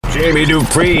Jamie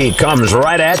Dupree comes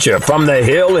right at you from the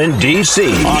Hill in D.C.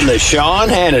 on the Sean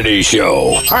Hannity Show.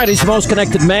 All right, he's the most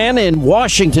connected man in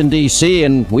Washington, D.C.,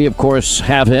 and we, of course,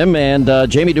 have him. And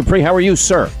Jamie Dupree, how are you,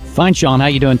 sir? Fine, Sean. How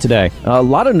you doing today? A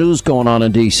lot of news going on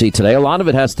in D.C. today. A lot of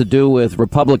it has to do with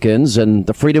Republicans and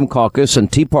the Freedom Caucus and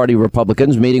Tea Party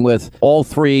Republicans meeting with all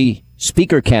three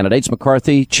Speaker candidates,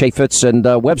 McCarthy, Chaffetz, and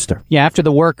Webster. Yeah, after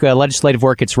the legislative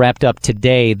work gets wrapped up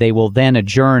today, they will then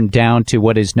adjourn down to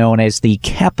what is known as the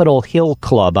Capitol Hill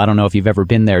Club. I don't know if you've ever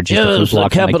been there. Just the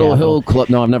Capitol Hill Club.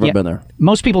 No, I've never been there.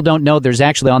 Most people don't know there's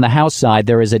actually on the House side,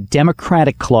 there is a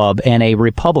Democratic club and a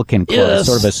Republican club,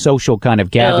 sort of a social kind of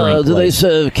gathering. Do they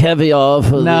serve caviar?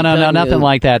 No, nothing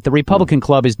like that. The Republican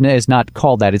club is not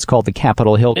called that. It's called the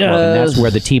Capitol Hill Club, and that's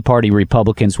where the Tea Party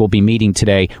Republicans will be meeting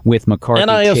today with McCarthy, and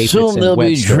I assume they'll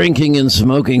be drinking and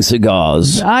smoking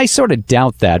cigars. I sort of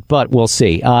doubt that, but we'll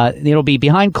see. It'll be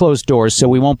behind closed doors, so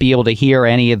we won't be able to hear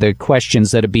any of the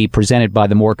questions that will be presented by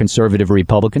the more conservative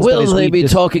Republicans. Will they be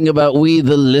talking about we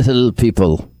the little people?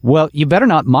 Well, you better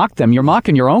not mock them. You're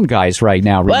mocking your own guys right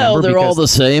now, remember? Well, they're all the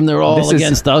same. They're all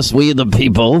against us, we the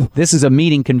people. This is a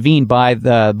meeting convened by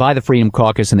the Freedom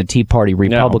Caucus and the Tea Party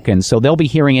Republicans. So they'll be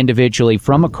hearing individually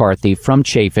from McCarthy, from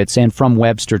Chaffetz, and from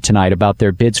Webster tonight about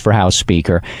their bids for House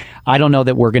Speaker. I don't know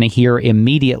that we're going to hear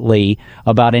immediately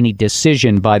about any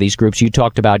decision by these groups. You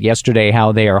talked about yesterday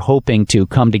how they are hoping to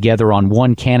come together on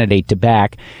one candidate to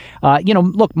back.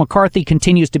 Look, McCarthy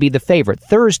continues to be the favorite.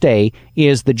 Thursday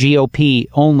is the GOP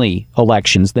only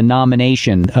elections, the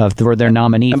nomination for their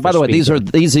nominee. And by the way, these are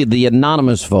the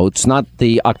anonymous votes, not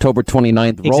the October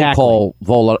 29th roll call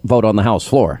vote on the House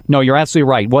floor. No, you're absolutely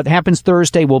right. What happens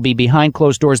Thursday will be behind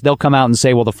closed doors. They'll come out and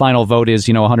say, well, the final vote is,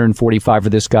 145 for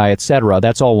this guy, et cetera.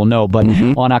 That's all we'll know. But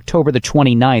on October the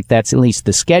 29th, that's at least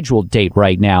the scheduled date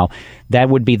right now. That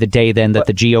would be the day then that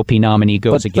the GOP nominee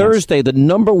goes against. Thursday, the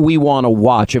number we want to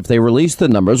watch, if they release the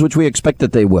numbers, which we expect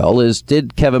that they will, is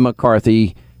did Kevin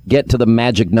McCarthy get to the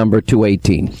magic number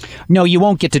 218? No, you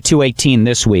won't get to 218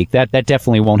 this week. That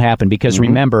definitely won't happen because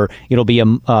remember, it'll be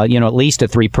at least a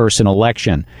three-person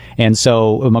election. And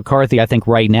so McCarthy, I think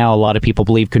right now, a lot of people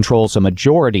believe controls a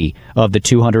majority of the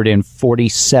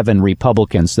 247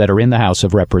 Republicans that are in the House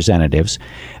of Representatives.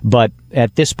 But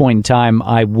at this point in time,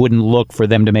 I wouldn't look for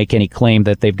them to make any claim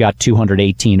that they've got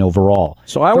 218 overall.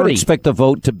 So I would expect the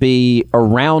vote to be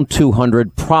around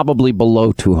 200, probably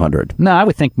below 200. No, I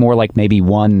would think more like maybe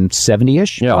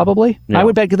 170-ish, probably. Yeah. I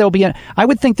would bet I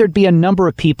would think there'd be a number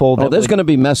of people. There's going to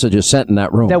be messages sent in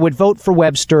that room that would vote for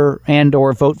Webster and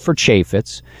or vote for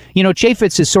Chaffetz.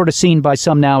 Chaffetz is sort of seen by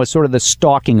some now as sort of the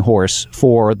stalking horse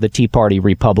for the Tea Party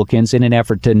Republicans in an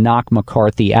effort to knock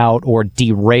McCarthy out or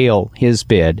derail his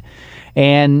bid.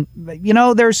 And,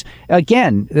 there's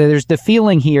the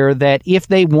feeling here that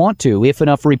if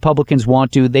enough Republicans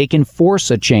want to, they can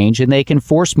force a change and they can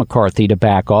force McCarthy to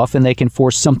back off and they can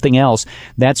force something else.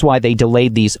 That's why they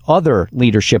delayed these other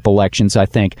leadership elections, I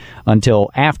think,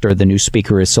 until after the new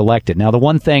speaker is selected. Now, the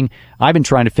one thing I've been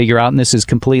trying to figure out, and this is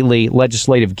completely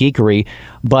legislative geekery,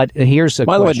 but here's a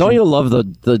question. By the way, don't you love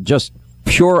the just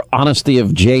pure honesty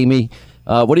of Jamie?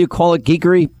 What do you call it?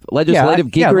 Geekery? Legislative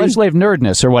geekery? Yeah, legislative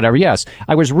nerdness or whatever, yes.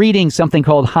 I was reading something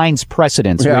called Heinz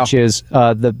Precedents, which is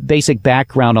the basic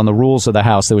background on the rules of the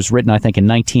House that was written, I think, in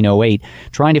 1908,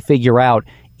 trying to figure out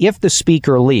if the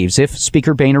speaker leaves, if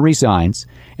Speaker Boehner resigns,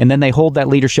 and then they hold that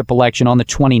leadership election on the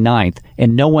 29th,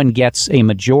 and no one gets a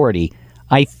majority,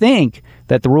 I think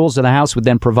that the rules of the House would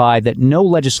then provide that no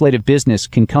legislative business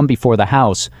can come before the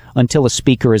House until a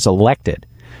speaker is elected,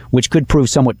 which could prove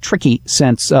somewhat tricky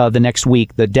since the next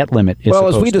week the debt limit is Well,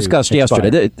 as we discussed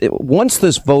yesterday, once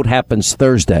this vote happens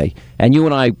Thursday, and you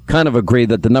and I kind of agree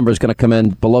that the number is going to come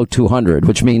in below 200,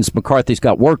 which means McCarthy's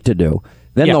got work to do.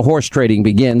 Then the horse trading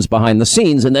begins behind the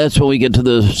scenes, and that's when we get to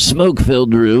the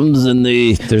smoke-filled rooms and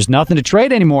There's nothing to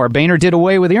trade anymore. Boehner did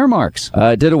away with earmarks.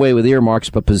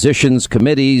 But positions,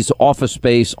 committees, office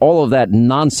space, all of that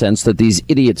nonsense that these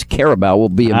idiots care about will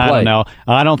be in play. I don't know.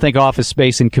 I don't think office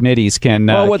space and committees can.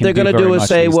 Well, what they're going to do is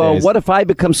say, what if I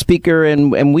become speaker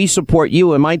and we support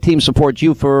you and my team supports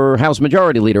you for House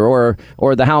Majority Leader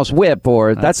or the House Whip?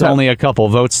 Or that's only a couple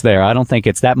votes there. I don't think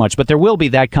it's that much, but there will be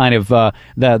that kind of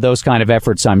those kind of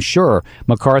efforts, I'm sure.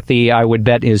 McCarthy, I would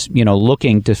bet, is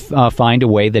looking to find a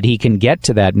way that he can get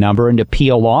to that number and to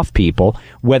peel off people.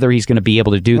 Whether he's going to be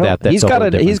able to do that, that's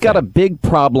he's got a big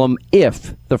problem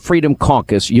if the Freedom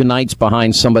Caucus unites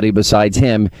behind somebody besides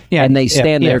him and they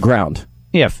stand their ground.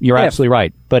 You're absolutely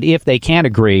right. But if they can't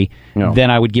agree,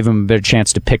 then I would give them a better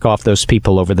chance to pick off those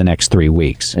people over the next 3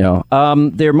 weeks.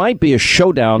 There might be a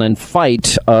showdown and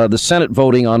fight, the Senate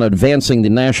voting on advancing the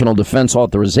National Defense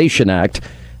Authorization Act.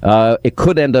 It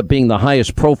could end up being the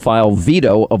highest profile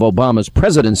veto of Obama's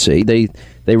presidency.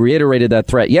 They reiterated that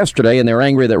threat yesterday, and they're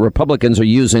angry that Republicans are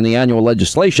using the annual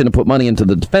legislation to put money into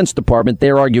the Defense Department.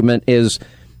 Their argument is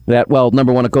that, well,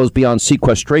 number one, it goes beyond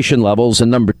sequestration levels,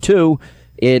 and number two,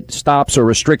 it stops or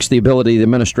restricts the ability of the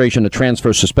administration to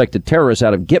transfer suspected terrorists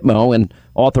out of Gitmo and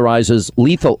authorizes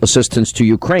lethal assistance to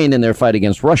Ukraine in their fight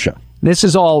against Russia. This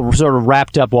is all sort of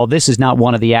wrapped up. Well, this is not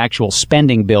one of the actual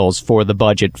spending bills for the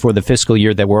budget for the fiscal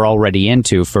year that we're already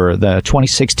into for the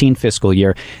 2016 fiscal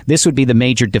year. This would be the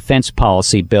major defense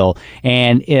policy bill.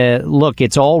 And look,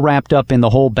 it's all wrapped up in the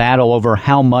whole battle over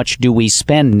how much do we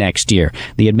spend next year.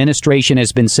 The administration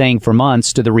has been saying for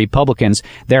months to the Republicans,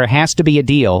 there has to be a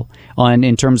deal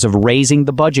in terms of raising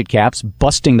the budget caps,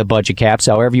 busting the budget caps,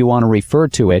 however you want to refer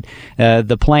to it.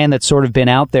 The plan that's sort of been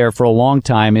out there for a long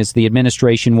time is the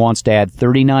administration wants to add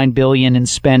 $39 billion in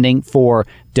spending for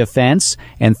defense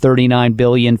and $39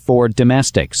 billion for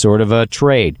domestic, sort of a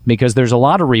trade, because there's a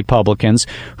lot of Republicans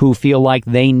who feel like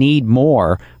they need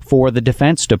more for the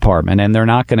Defense Department, and they're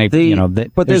not going to,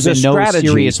 but there's a no strategy.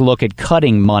 Serious look at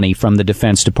cutting money from the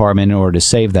Defense Department in order to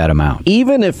save that amount.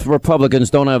 Even if Republicans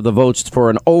don't have the votes for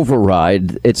an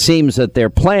override, it seems that their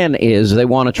plan is they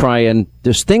want to try and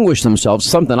distinguish themselves,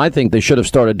 something I think they should have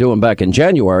started doing back in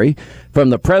January, from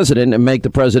the president and make the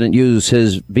president use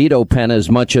his veto pen as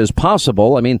much as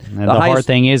possible. I mean, the hard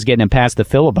thing is getting him past the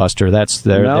filibuster. That's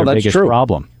their biggest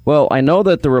problem. Well, I know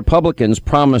that the Republicans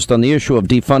promised on the issue of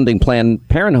defunding Planned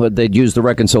Parenthood they'd use the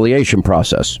reconciliation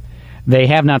process. They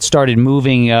have not started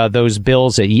moving those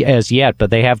bills as yet, but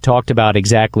they have talked about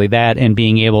exactly that and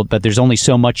being able, but there's only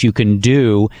so much you can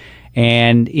do.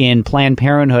 And in Planned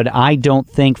Parenthood, I don't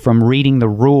think from reading the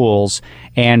rules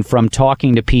and from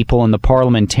talking to people in the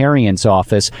parliamentarian's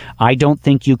office, I don't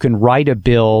think you can write a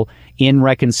bill in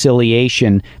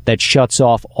reconciliation that shuts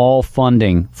off all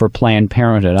funding for Planned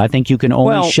Parenthood. I think you can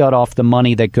only shut off the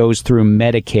money that goes through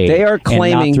Medicaid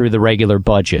and not through the regular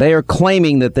budget. They are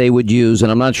claiming that they would use,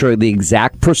 and I'm not sure the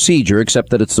exact procedure, except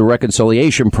that it's the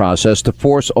reconciliation process, to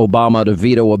force Obama to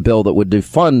veto a bill that would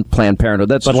defund Planned Parenthood.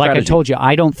 That's but like I told you,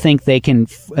 I don't think they can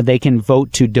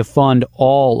vote to defund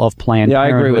all of Planned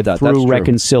Parenthood. I agree with that. Through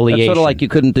reconciliation. That's sort of like you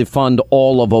couldn't defund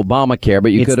all of Obamacare,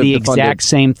 but you could have defunded. It's the exact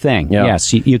same thing. Yeah.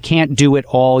 Yes, you can't do it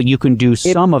all. You can do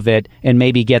some of it and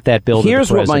maybe get that bill to the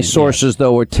president. Here's what my sources,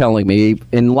 though, are telling me.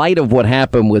 In light of what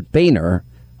happened with Boehner,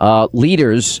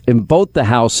 leaders in both the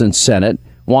House and Senate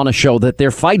want to show that they're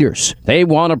fighters. They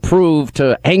want to prove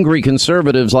to angry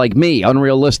conservatives like me,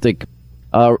 unrealistic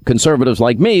conservatives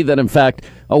like me, that in fact,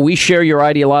 we share your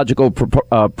ideological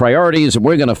priorities and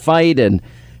we're going to fight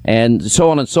and so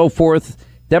on and so forth.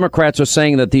 Democrats are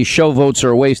saying that these show votes are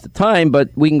a waste of time, but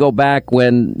we can go back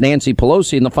when Nancy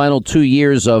Pelosi, in the final 2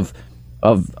 years of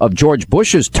George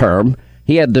Bush's term,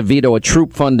 he had to veto a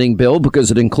troop funding bill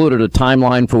because it included a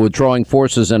timeline for withdrawing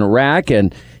forces in Iraq,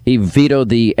 and he vetoed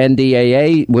the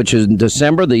NDAA, which is in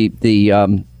December,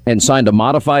 and signed a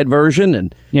modified version.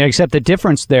 And yeah, except the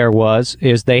difference there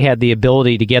is they had the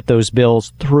ability to get those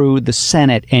bills through the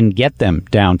Senate and get them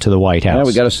down to the White House. Yeah,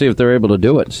 we got to see if they're able to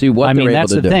do it. See what they're able to do.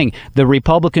 That's the thing. The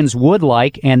Republicans would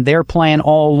like, and their plan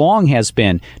all along has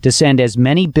been, to send as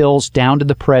many bills down to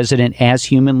the president as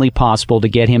humanly possible to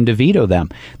get him to veto them.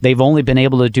 They've only been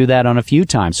able to do that on a few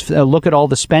times. Look at all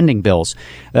the spending bills.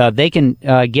 They can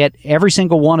get every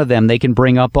single one of them. They can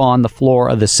bring up on the floor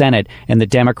of the Senate, and the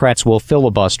Democrats will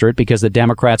filibuster it because the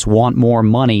Democrats want more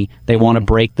money. They want to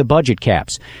break the budget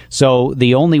caps. So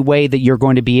the only way that you're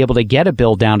going to be able to get a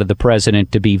bill down to the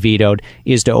president to be vetoed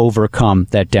is to overcome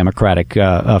that Democratic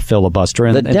filibuster.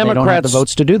 And they don't have the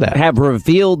votes to do that. Have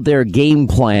revealed their game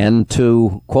plan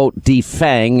to, quote,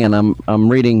 defang, and I'm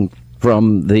reading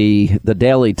from the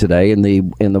Daily today in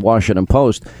the Washington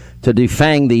Post, to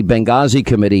defang the Benghazi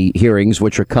committee hearings,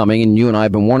 which are coming, and you and I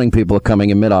have been warning people are coming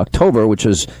in mid-October, which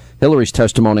is Hillary's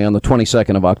testimony on the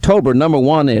 22nd of October. Number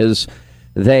one is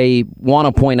they want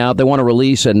to point out, they want to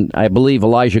release, and I believe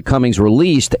Elijah Cummings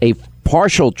released a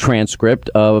partial transcript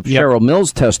of Cheryl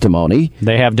Mills' testimony.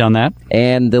 They have done that.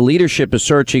 And the leadership is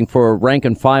searching for a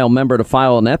rank-and-file member to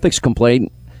file an ethics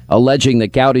complaint alleging that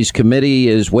Gowdy's committee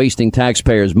is wasting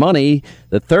taxpayers' money.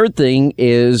 The third thing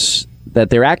is that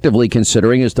they're actively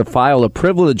considering is to file a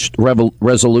privileged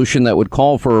resolution that would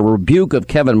call for a rebuke of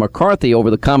Kevin McCarthy over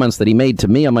the comments that he made to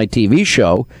me on my TV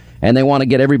show, and they want to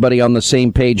get everybody on the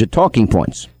same page at talking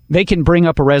points. They can bring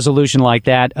up a resolution like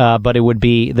that, but it would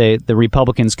be the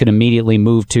Republicans could immediately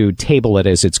move to table it,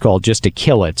 as it's called, just to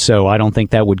kill it. So I don't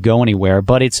think that would go anywhere.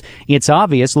 But it's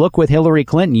obvious. Look with Hillary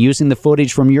Clinton using the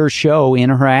footage from your show in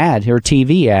her ad, her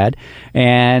TV ad,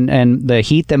 and the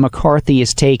heat that McCarthy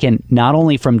has taken not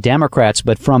only from Democrats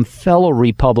but from fellow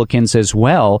Republicans as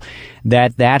well.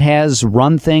 That has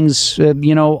run things,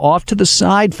 off to the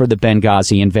side for the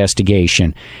Benghazi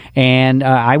investigation. And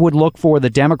I would look for the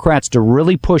Democrats to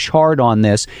really push hard on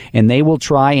this, and they will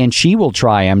try, and she will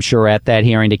try, I'm sure, at that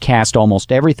hearing to cast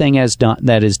almost everything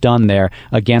that is done there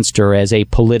against her as a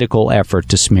political effort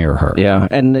to smear her. Yeah,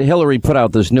 and Hillary put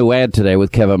out this new ad today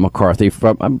with Kevin McCarthy.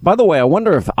 By the way, I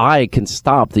wonder if I can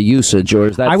stop the usage, or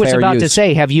is that fair use? I was about to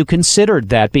say, have you considered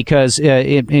that? Because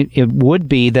it would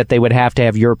be that they would have to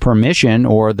have your permission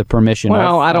or the permission of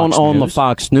Fox I don't own News. the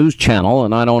Fox News channel,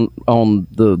 and I don't own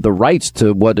the rights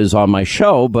to what is on my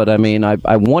show, but I mean, I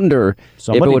wonder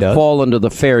Somebody if it would does. fall under the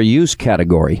fair use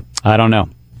category. I don't know.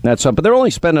 That's up, but they're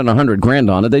only spending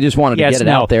 $100,000 on it. They just wanted to get it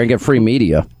out there and get free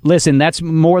media. Listen, that's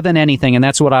more than anything, and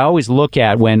that's what I always look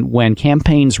at when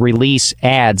campaigns release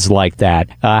ads like that.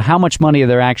 How much money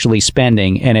they're actually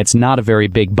spending, and it's not a very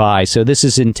big buy. So this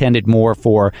is intended more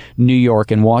for New York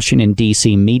and Washington,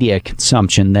 D.C. media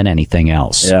consumption than anything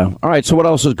else. Yeah. All right, so what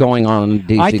else is going on in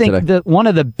D.C. I think today? one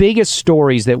of the biggest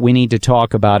stories that we need to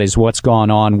talk about is what's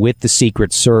gone on with the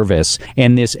Secret Service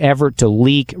and this effort to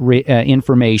leak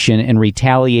information and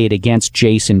retaliate against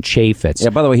Jason Chaffetz. Yeah,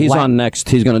 by the way, he's on next.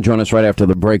 He's going to join us right after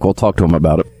the break. We'll talk to him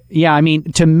about it. Yeah, I mean,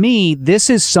 to me, this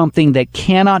is something that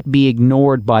cannot be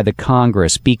ignored by the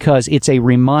Congress because it's a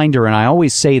reminder, and I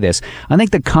always say this, I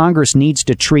think the Congress needs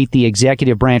to treat the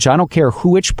executive branch, I don't care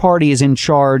which party is in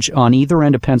charge on either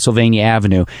end of Pennsylvania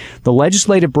Avenue, the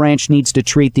legislative branch needs to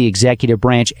treat the executive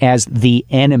branch as the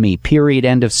enemy, period,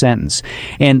 end of sentence.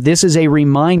 And this is a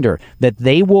reminder that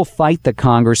they will fight the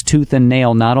Congress tooth and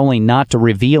nail, not only not to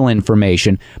reveal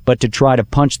information, but to try to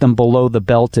punch them below the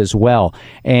belt as well.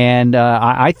 And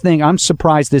I think I'm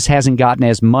surprised this hasn't gotten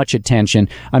as much attention.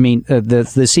 I mean,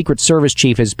 the Secret Service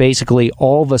chief has basically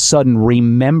all of a sudden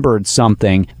remembered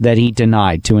something that he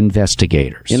denied to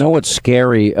investigators. You know what's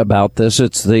scary about this?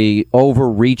 It's the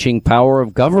overreaching power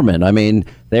of government. I mean,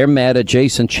 they're mad at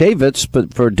Jason Chaffetz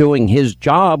but for doing his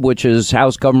job, which is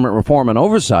House Government Reform and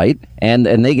Oversight, and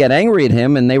they get angry at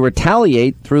him and they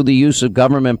retaliate through the use of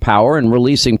government power and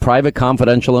releasing private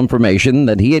confidential information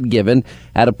that he had given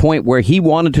at a point where he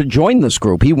wanted to join this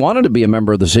group. He wanted to be a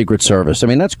member of the Secret Service. I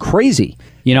mean, that's crazy.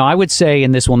 You know, I would say,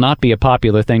 and this will not be a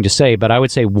popular thing to say, but I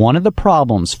would say one of the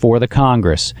problems for the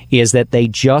Congress is that they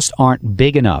just aren't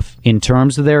big enough in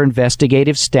terms of their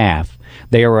investigative staff.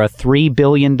 They are a $3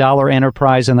 billion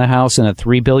enterprise in the House and a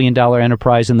 $3 billion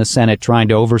enterprise in the Senate, trying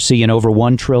to oversee an over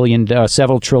 $1 trillion,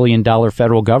 several $1 trillion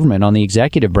federal government on the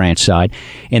executive branch side.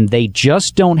 And they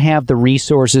just don't have the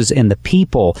resources and the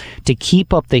people to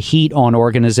keep up the heat on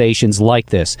organizations like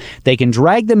this. They can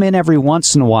drag them in every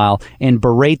once in a while and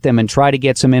berate them and try to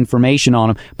get some information on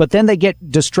them, but then they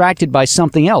get distracted by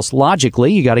something else.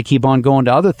 Logically, you got to keep on going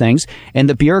to other things, and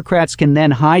the bureaucrats can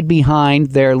then hide behind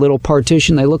their little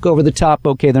partition. They look over the top,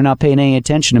 okay, they're not paying any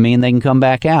attention to me, and they can come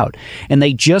back out. And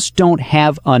they just don't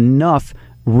have enough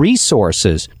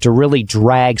resources to really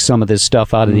drag some of this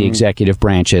stuff out of the executive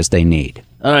branch as they need.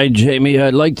 All right, Jamie,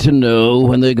 I'd like to know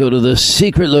when they go to the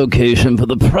secret location for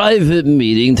the private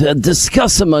meeting to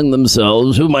discuss among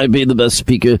themselves who might be the best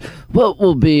speaker, what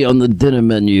will be on the dinner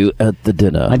menu at the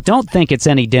dinner. I don't think it's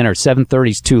any dinner. 7:30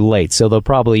 is too late, so they'll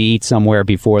probably eat somewhere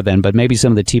before then, but maybe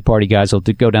some of the Tea Party guys will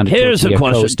go down to Here's a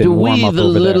Tortilla question. Coast and Do warm we, up the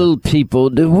over little there.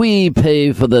 people, do we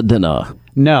pay for the dinner?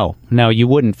 No, you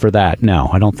wouldn't for that. No,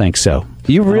 I don't think so.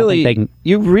 You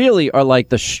really are like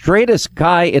the straightest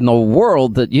guy in the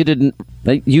world that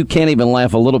you can't even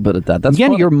laugh a little bit at that. That's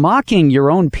Again, funny. you're mocking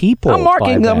your own people. I'm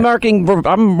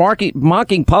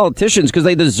mocking politicians because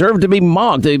they deserve to be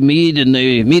mocked. They meet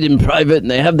in private,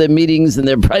 and they have their meetings and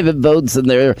their private votes and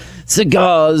their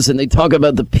cigars, and they talk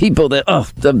about the people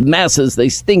the masses, they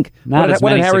stink. Not as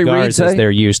many cigars as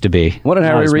there used to be. What did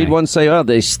Harry Reid once say? Oh,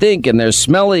 they stink and they're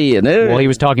smelly. Well, he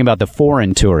was talking about the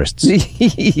foreign tourists.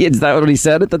 Is that what he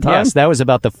said at the time? Yes, that was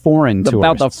about the foreign tourists.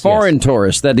 About the foreign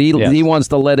tourists that he wants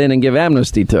to let in and give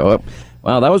amnesty to.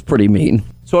 Wow, that was pretty mean.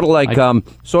 Sort of like Joe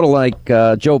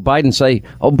Biden say,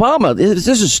 Obama, this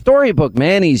is a storybook,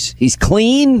 man. He's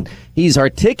clean, he's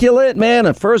articulate, man.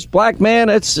 A first black man.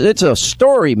 It's a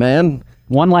story, man.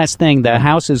 One last thing. The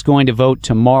House is going to vote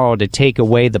tomorrow to take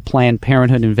away the Planned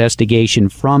Parenthood investigation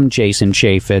from Jason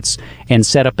Chaffetz and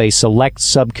set up a select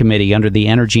subcommittee under the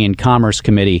Energy and Commerce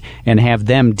Committee and have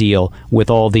them deal with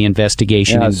all the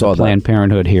investigation into the Planned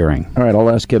Parenthood hearing. All right, I'll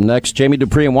ask him next. Jamie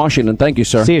Dupree in Washington. Thank you,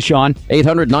 sir. See you, Sean.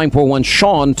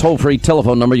 800-941-SEAN, toll-free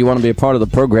telephone number. You want to be a part of the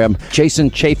program.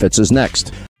 Jason Chaffetz is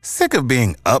next. Sick of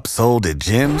being upsold at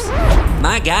gyms?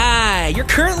 My guy, you're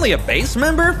currently a base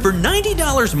member? For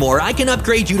 $90 more, I can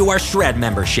upgrade you to our Shred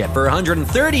membership. For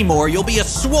 $130 more, you'll be a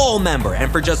Swole member.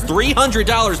 And for just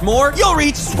 $300 more, you'll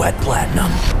reach Sweat Platinum.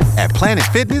 At Planet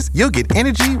Fitness, you'll get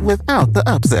energy without the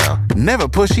upsell. Never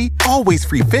pushy, always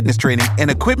free fitness training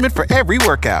and equipment for every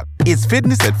workout. It's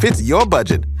fitness that fits your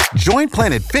budget. Join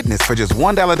Planet Fitness for just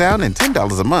 $1 down and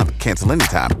 $10 a month. Cancel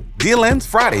anytime. Deal ends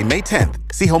Friday, May 10th.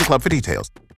 See Home Club for details.